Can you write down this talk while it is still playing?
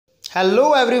Hello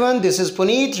everyone, this is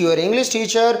Puneet, your English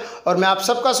teacher, और मैं आप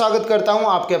सबका स्वागत करता हूं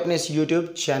आपके अपने इस यूट्यूब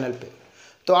चैनल पे।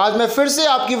 तो आज मैं फिर से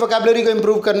आपकी वोकैबुलरी को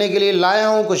इम्प्रूव करने के लिए लाया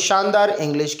हूं कुछ शानदार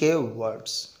इंग्लिश के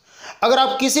वर्ड्स। अगर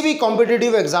आप किसी भी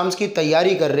कॉम्पिटिटिव एग्जाम्स की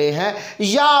तैयारी कर रहे हैं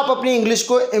या आप अपनी इंग्लिश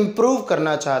को इम्प्रूव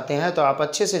करना चाहते हैं तो आप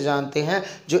अच्छे से जानते हैं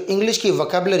जो इंग्लिश की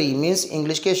वोकैबुलरी मीन्स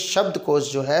इंग्लिश के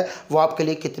शब्दकोश जो है वो आपके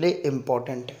लिए कितने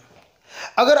इंपॉर्टेंट है।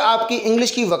 अगर आपकी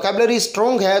इंग्लिश की वोकैबुलरी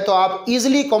स्ट्रॉन्ग है तो आप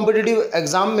इजीली कॉम्पिटिटिव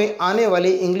एग्जाम में आने वाले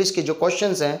इंग्लिश के जो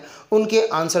क्वेश्चंस हैं उनके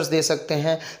आंसर्स दे सकते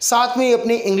हैं, साथ में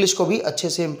अपनी इंग्लिश को भी अच्छे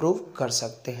से इम्प्रूव कर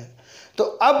सकते हैं। तो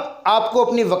अब आपको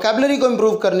अपनी वोकैबुलरी को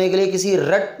इम्प्रूव करने के लिए किसी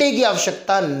रट्टे की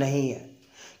आवश्यकता नहीं है,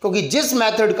 क्योंकि जिस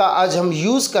मेथड का आज हम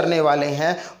यूज़ करने वाले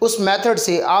हैं उस मेथड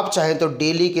से आप चाहें तो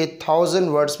डेली के 1000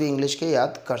 वर्ड्स भी इंग्लिश के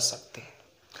याद कर सकते हैं।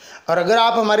 और अगर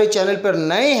आप हमारे चैनल पर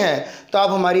नए हैं तो आप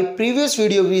हमारी प्रीवियस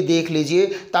वीडियो भी देख लीजिए,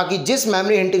 ताकि जिस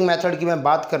मेमोरी हिंटिंग मेथड की मैं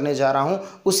बात करने जा रहा हूं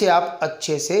उसे आप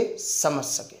अच्छे से समझ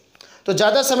सकें। तो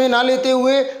ज़्यादा समय ना लेते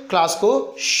हुए क्लास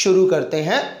को शुरू करते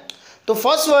हैं। तो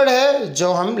फर्स्ट वर्ड है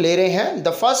जो हम ले रहे हैं,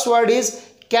 the first word is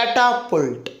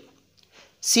catapult,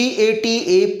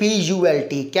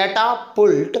 CATAPULT,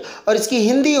 catapult, और इसकी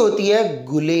हिंदी होती है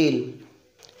गुलेल।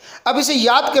 अब इसे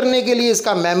याद करने के लिए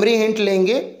इसका मेमोरी हिंट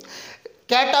लेंगे।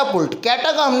 कैटापुल्ट,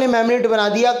 कैटा का हमने मेमोरी हिंट बना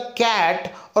दिया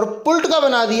कैट, और पुल्ट का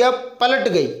बना दिया पलट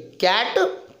गई, कैट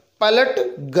पलट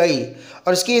गई,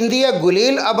 और इसकी हिंदी है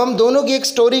गुलेल। अब हम दोनों की एक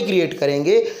स्टोरी क्रिएट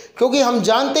करेंगे, क्योंकि हम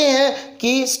जानते हैं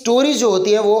कि स्टोरी जो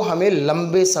होती है वो हमें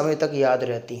लंबे समय तक याद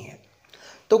रहती हैं।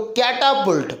 तो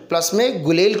कैटापुल्ट प्लस में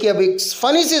गुलेल की अब एक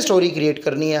फनी सी स्टोरी क्रिएट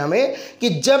करनी है हमें कि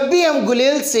जब भी हम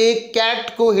गुलेल से कैट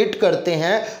को हिट करते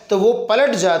हैं तो वो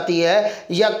पलट जाती है,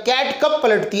 या कैट कब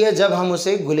पलटती है, जब हम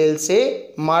उसे गुलेल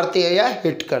से मारते हैं या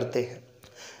हिट करते हैं।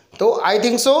 तो आई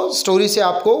थिंक सो स्टोरी से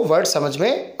आपको वर्ड समझ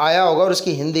में आया होगा और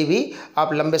उसकी हिंदी भी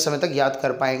आप लंबे समय तक याद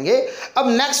कर पाएंगे। अब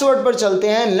नेक्स्ट वर्ड पर चलते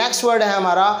हैं। नेक्स्ट वर्ड है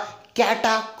हमारा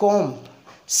कैटाकॉम्ब,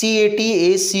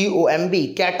 CATACOMB,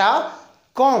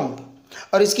 कैटाकॉम्ब,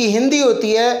 और इसकी हिंदी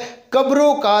होती है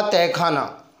कब्रों का तहखाना।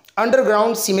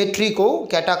 अंडरग्राउंड सिमेट्री को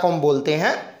कैटाकॉम्ब बोलते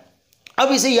हैं।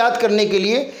 अब इसे याद करने के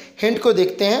लिए हिंट को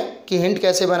देखते हैं कि हिंट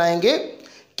कैसे बनाएंगे।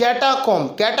 कैटाकॉम्ब,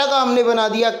 कैटा का हमने बना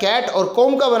दिया कैट, और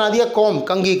कॉम्ब का बना दिया कॉम्ब,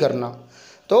 कंघी करना।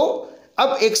 तो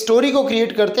अब एक स्टोरी को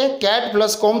क्रिएट करते हैं, कैट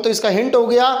प्लस कॉम्ब, तो इसका हिंट हो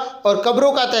गया, और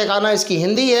कब्रों का तहखाना इसकी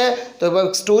हिंदी है। तो अब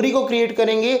एक स्टोरी को क्रिएट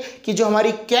करेंगे कि जो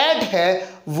हमारी कैट है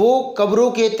वो कब्रों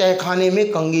के तहखाने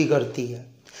में कंघी करती है,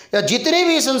 या जितने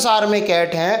भी संसार में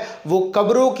कैट हैं वो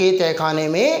कब्रों के तहखाने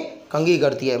में कंघी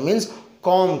करती है, मीन्स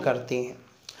कॉम करती हैं।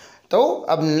 तो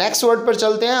अब नेक्स्ट वर्ड पर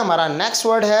चलते हैं। हमारा नेक्स्ट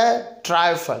वर्ड है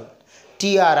ट्राइफल,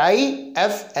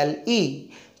 TRIFLE,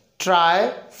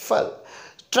 ट्राइफल।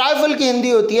 ट्राइफल की हिंदी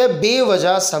होती है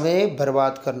बेवजह समय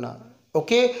बर्बाद करना,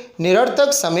 ओके,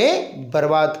 निरर्थक समय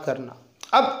बर्बाद करना।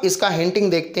 अब इसका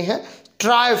हिंटिंग देखते हैं।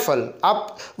 ट्राइफल,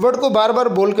 आप वर्ड को बार बार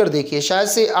बोलकर देखिए, शायद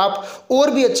से आप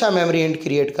और भी अच्छा मेमोरी हिंट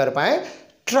क्रिएट कर पाएं।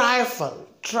 ट्राइफल,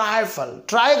 ट्राइफल,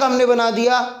 ट्राई का हमने बना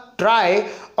दिया ट्राई,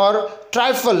 और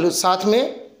ट्राइफल साथ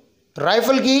में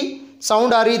राइफल की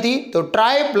साउंड आ रही थी, तो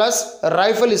ट्राई प्लस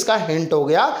राइफल इसका हिंट हो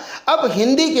गया। अब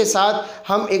हिंदी के साथ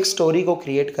हम एक स्टोरी को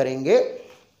क्रिएट करेंगे।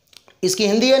 इसकी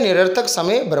हिंदी है निरर्थक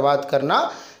समय बर्बाद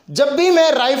करना। जब भी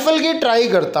मैं राइफल की ट्राई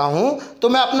करता हूं तो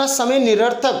मैं अपना समय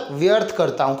निरर्थक व्यर्थ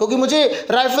करता हूं, क्योंकि मुझे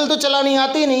राइफल तो चलानी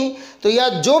आती नहीं। तो या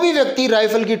जो भी व्यक्ति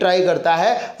राइफल की ट्राई करता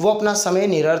है वो अपना समय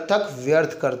निरर्थक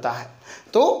व्यर्थ करता है।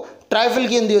 तो ट्राइफल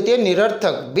की हिंदी होती है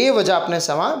निरर्थक, बेवजह अपने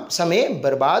समय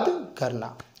बर्बाद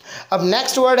करना। अब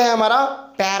नेक्स्ट वर्ड है हमारा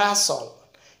पैरासोल,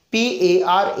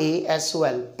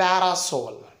 PARASOL,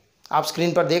 पैरासोल। आप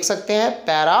स्क्रीन पर देख सकते हैं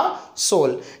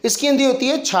पैरासोल। इसकी हिंदी होती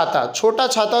है छाता, छोटा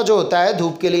छाता जो होता है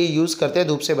धूप के लिए यूज़ करते हैं,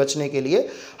 धूप से बचने के लिए,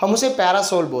 हम उसे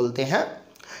पैरासोल बोलते हैं।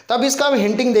 तब इसका हम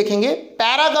हिंटिंग देखेंगे।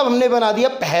 पैरा का हमने बना दिया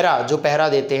पहरा, जो पहरा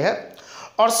देते हैं,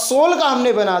 और सोल का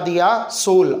हमने बना दिया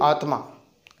सोल, आत्मा,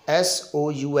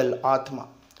 SOUL, आत्मा।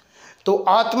 तो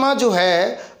आत्मा जो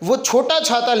है वो छोटा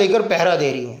छाता लेकर पहरा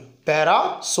दे रही है,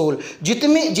 पैरासोल।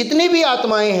 जितनी भी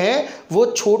आत्माएं हैं वो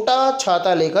छोटा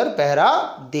छाता लेकर पहरा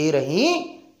दे रही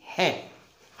हैं।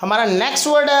 हमारा नेक्स्ट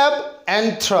वर्ड है अब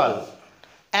एंथ्रल,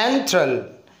 एंथ्रल,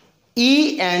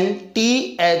 ENTHRALL,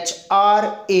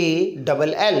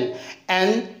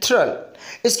 एंथ्रल।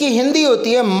 इसकी हिंदी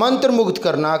होती है मंत्रमुग्ध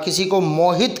करना, किसी को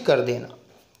मोहित कर देना,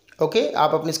 ओके।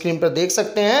 आप अपनी स्क्रीन पर देख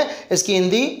सकते हैं इसकी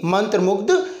हिंदी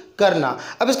मंत्रमुग्ध करना।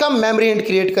 अब इसका मेमोरी हिंट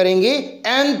क्रिएट करेंगे।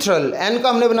 एंथ्रल, एन का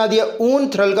हमने बना दिया ऊन,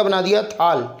 थ्रल का बना दिया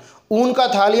थाल, ऊन का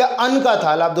थाल या अन्न का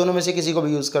थाल, आप दोनों में से किसी को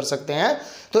भी यूज कर सकते हैं।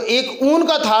 तो एक ऊन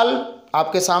का थाल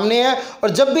आपके सामने है, और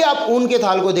जब भी आप ऊन के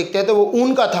थाल को देखते हैं तो वो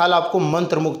ऊन का थाल आपको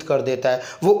मंत्रमुग्ध कर देता है,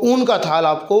 वो ऊन का थाल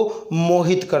आपको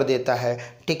मोहित कर देता है।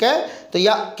 ठीक है, तो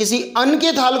या किसी अन्न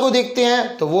के थाल को देखते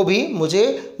हैं तो वो भी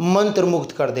मुझे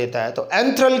मंत्रमुग्ध कर देता है। तो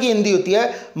एंथ्रल की हिंदी होती है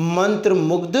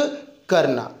मंत्रमुग्ध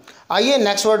करना। आइए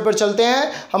नेक्स्ट वर्ड पर चलते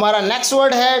हैं। हमारा नेक्स्ट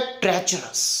वर्ड है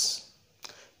treacherous.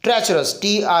 Treacherous,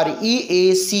 TREACHEROUS,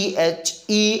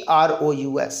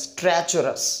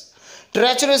 treacherous.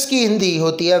 Treacherous की हिंदी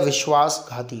होती है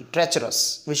विश्वासघाती।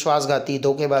 ट्रेचरस, विश्वासघाती,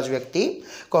 धोखेबाज व्यक्ति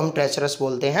को हम ट्रेचरस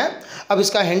बोलते हैं। अब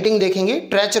इसका हिंटिंग देखेंगे।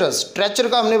 ट्रेचरस, ट्रेचर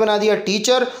का हमने बना दिया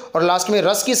टीचर, और लास्ट में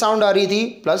रस की साउंड आ रही थी,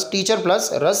 प्लस टीचर प्लस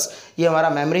रस, ये हमारा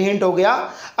मेमोरी हिंट हो गया।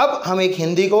 अब हम एक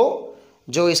हिंदी को,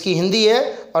 जो इसकी हिंदी है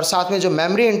और साथ में जो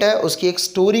मेमोरी हिंट है, उसकी एक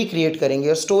स्टोरी क्रिएट करेंगे।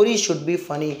 और स्टोरी शुड बी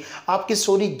फनी। आपकी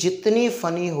स्टोरी जितनी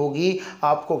फनी होगी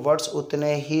आपको वर्ड्स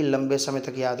उतने ही लंबे समय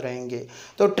तक याद रहेंगे।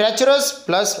 तो ट्रेचरस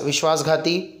प्लस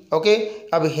विश्वासघाती। ओके,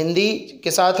 अब हिंदी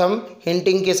के साथ हम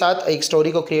हिंटिंग के साथ एक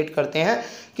स्टोरी को क्रिएट करते हैं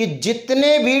कि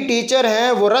जितने भी टीचर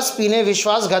हैं वो रस पीने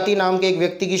विश्वासघाती नाम के एक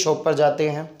व्यक्ति की शॉप पर जाते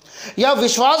हैं, या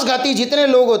विश्वासघाती जितने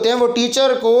लोग होते हैं वो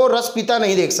टीचर को रस पीता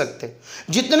नहीं देख सकते।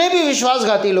 जितने भी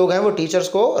विश्वासघाती लोग हैं वो टीचर्स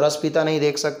को रस पीता नहीं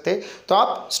देख सकते। तो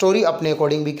आप स्टोरी अपने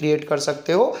अकॉर्डिंग भी क्रिएट कर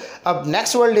सकते हो। अब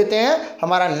नेक्स्ट वर्ड लेते हैं।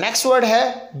 हमारा नेक्स्ट वर्ड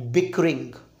है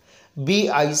बिकरिंग।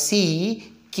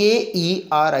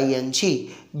 BICKERING,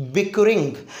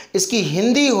 bickering. इसकी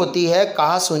हिंदी होती है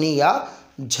कहा सुनी या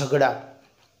झगड़ा।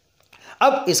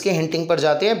 अब इसके हिंटिंग पर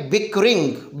जाते हैं।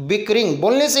 बिकरिंग, बिकरिंग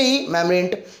बोलने से ही मेमोरी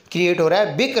हिंट क्रिएट हो रहा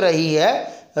है। बिक रही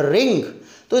है रिंग,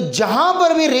 तो जहां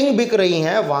पर भी रिंग बिक रही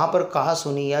है वहां पर कहा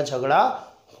सुनी या झगड़ा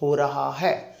हो रहा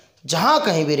है। जहां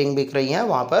कहीं भी रिंग बिक रही है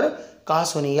वहां पर कहा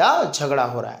सुनी या झगड़ा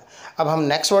हो रहा है। अब हम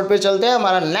नेक्स्ट वर्ड पे चलते हैं।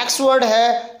 हमारा नेक्स्ट वर्ड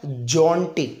है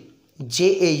जॉन्टी।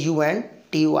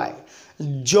 JAUNTY,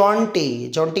 Jonty.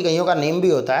 जॉन्टी कईयों का नेम भी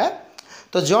होता है।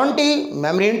 तो जॉन्टी,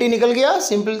 मेमोरी हिंट ही निकल गया,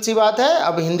 सिंपल सी बात है।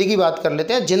 अब हिंदी की बात कर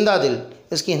लेते हैं। जिंदा दिल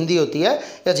इसकी हिंदी होती है,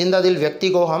 या जिंदा दिल व्यक्ति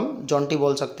को हम जॉन्टी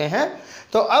बोल सकते हैं।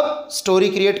 तो अब स्टोरी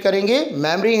क्रिएट करेंगे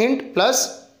मेमोरी हिंट प्लस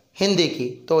हिंदी की।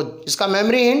 तो इसका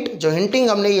मेमोरी हिंट, जो हिंटिंग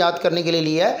हमने याद करने के लिए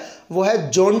लिया है, वो है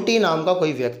जॉन्टी नाम का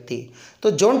कोई व्यक्ति।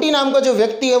 तो जॉन्टी नाम का जो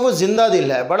व्यक्ति है वो जिंदा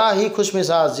दिल है, बड़ा ही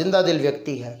खुशमिजाज जिंदा दिल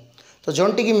व्यक्ति है। तो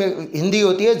जॉन्टी की हिंदी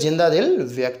होती है जिंदा दिल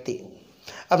व्यक्ति।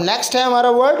 अब नेक्स्ट है हमारा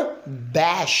word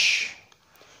bash.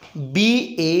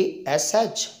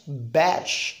 BASH,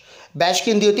 bash. Bash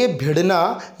की हिंदी होती है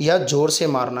भिड़ना या जोर से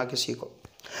मारना किसी को।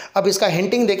 अब इसका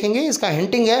हिंटिंग देखेंगे। इसका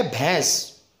हिंटिंग है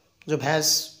भैंस। जो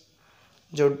भैंस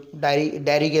जो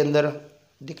डायरी के अंदर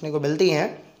दिखने को मिलती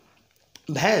हैं,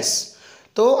 भैंस।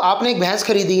 तो आपने एक भैंस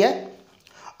खरीदी है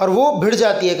और वो भिड़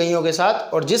जाती है कईयों के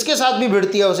साथ, और जिसके साथ भी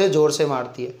भिड़ती है उसे जोर से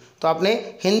मारती है। तो आपने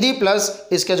हिंदी प्लस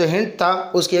इसका जो हिंट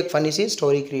था उसकी एक फनी सी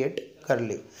स्टोरी क्रिएट कर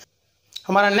ली।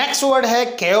 हमारा नेक्स्ट वर्ड है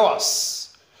केओस।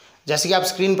 जैसे कि आप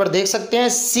स्क्रीन पर देख सकते हैं,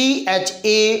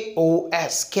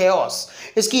 CHAOS, केओस।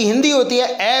 इसकी हिंदी होती है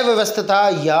अव्यवस्था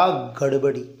या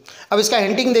गड़बड़ी। अब इसका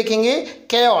हिंटिंग देखेंगे।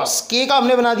 केओस, के का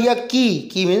हमने बना दिया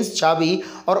की मीन्स चाबी,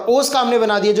 और ओस का हमने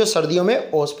बना दिया जो सर्दियों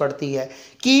में ओस पड़ती है,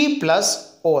 की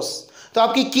प्लस ओस। तो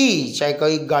आपकी की, चाहे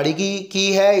कोई गाड़ी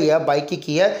की है या बाइक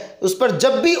की है, उस पर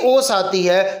जब भी ओस आती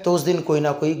है तो उस दिन कोई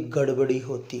ना कोई गड़बड़ी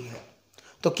होती है।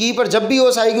 तो की पर जब भी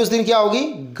ओस आएगी उस दिन क्या होगी?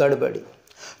 गड़बड़ी।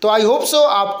 तो आई होप सो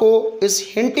आपको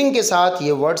इस हिंटिंग के साथ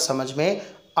ये वर्ड समझ में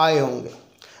आए होंगे।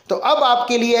 तो अब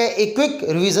आपके लिए एक quick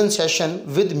revision session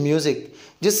with music,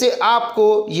 जिससे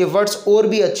आपको ये वर्ड्स और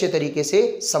भी अच्छे तरीके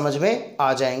से समझ में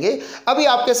आ जाएंगे। अभी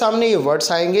आपके सामने ये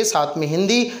वर्ड्स आएंगे, साथ में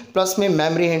हिंदी प्लस में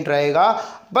मेमोरी हिंट रहेगा।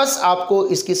 बस आपको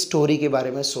इसकी स्टोरी के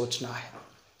बारे में सोचना है,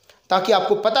 ताकि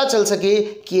आपको पता चल सके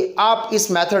कि आप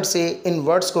इस मेथड से इन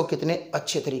वर्ड्स को कितने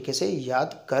अच्छे तरीके से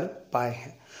याद कर पाए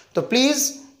हैं। तो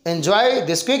please enjoy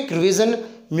this quick revision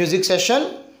music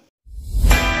session.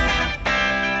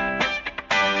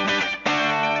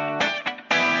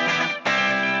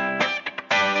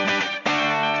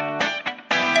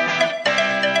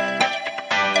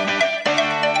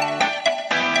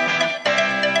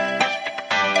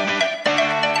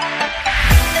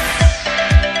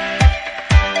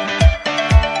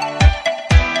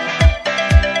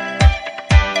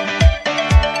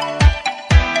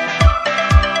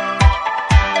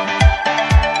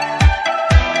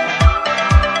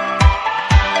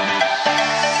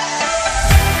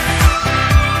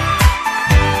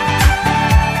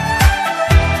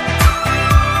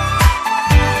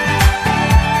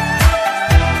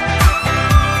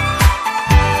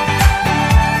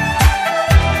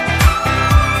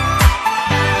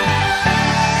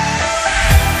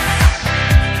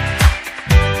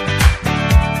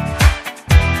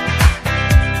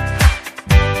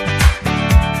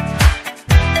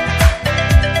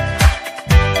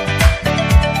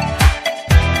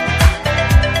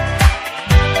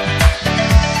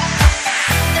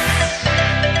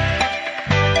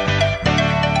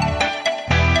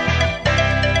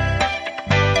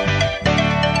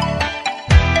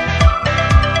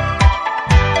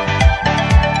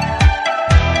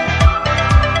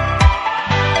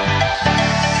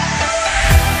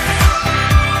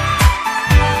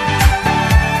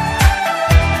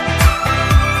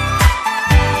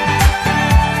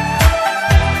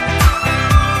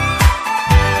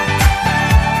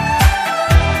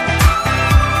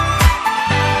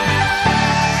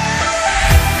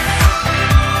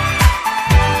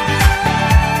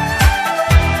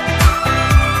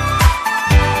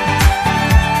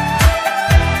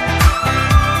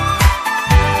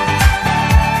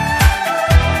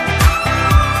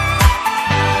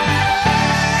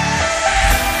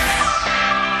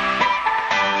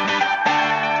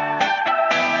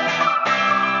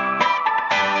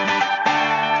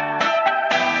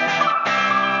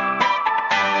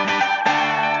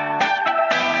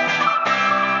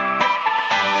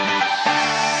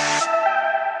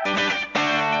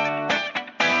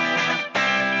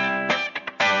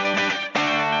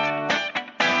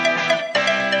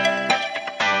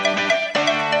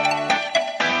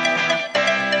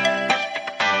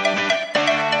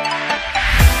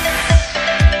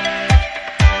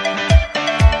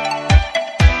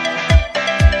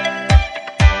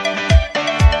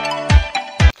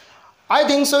 I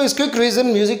think so इस क्विक रिवीजन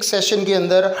म्यूजिक सेशन के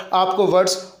अंदर आपको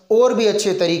वर्ड्स और भी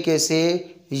अच्छे तरीके से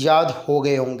याद हो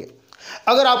गए होंगे।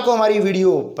 अगर आपको हमारी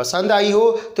वीडियो पसंद आई हो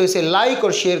तो इसे लाइक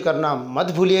और शेयर करना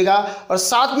मत भूलिएगा और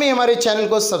साथ में हमारे चैनल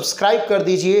को सब्सक्राइब कर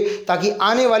दीजिए ताकि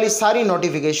आने वाली सारी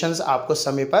नोटिफिकेशंस आपको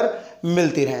समय पर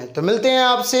मिलती रहें। तो मिलते हैं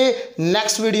आपसे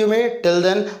नेक्स्ट वीडियो में। Till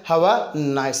then have a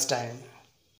nice time.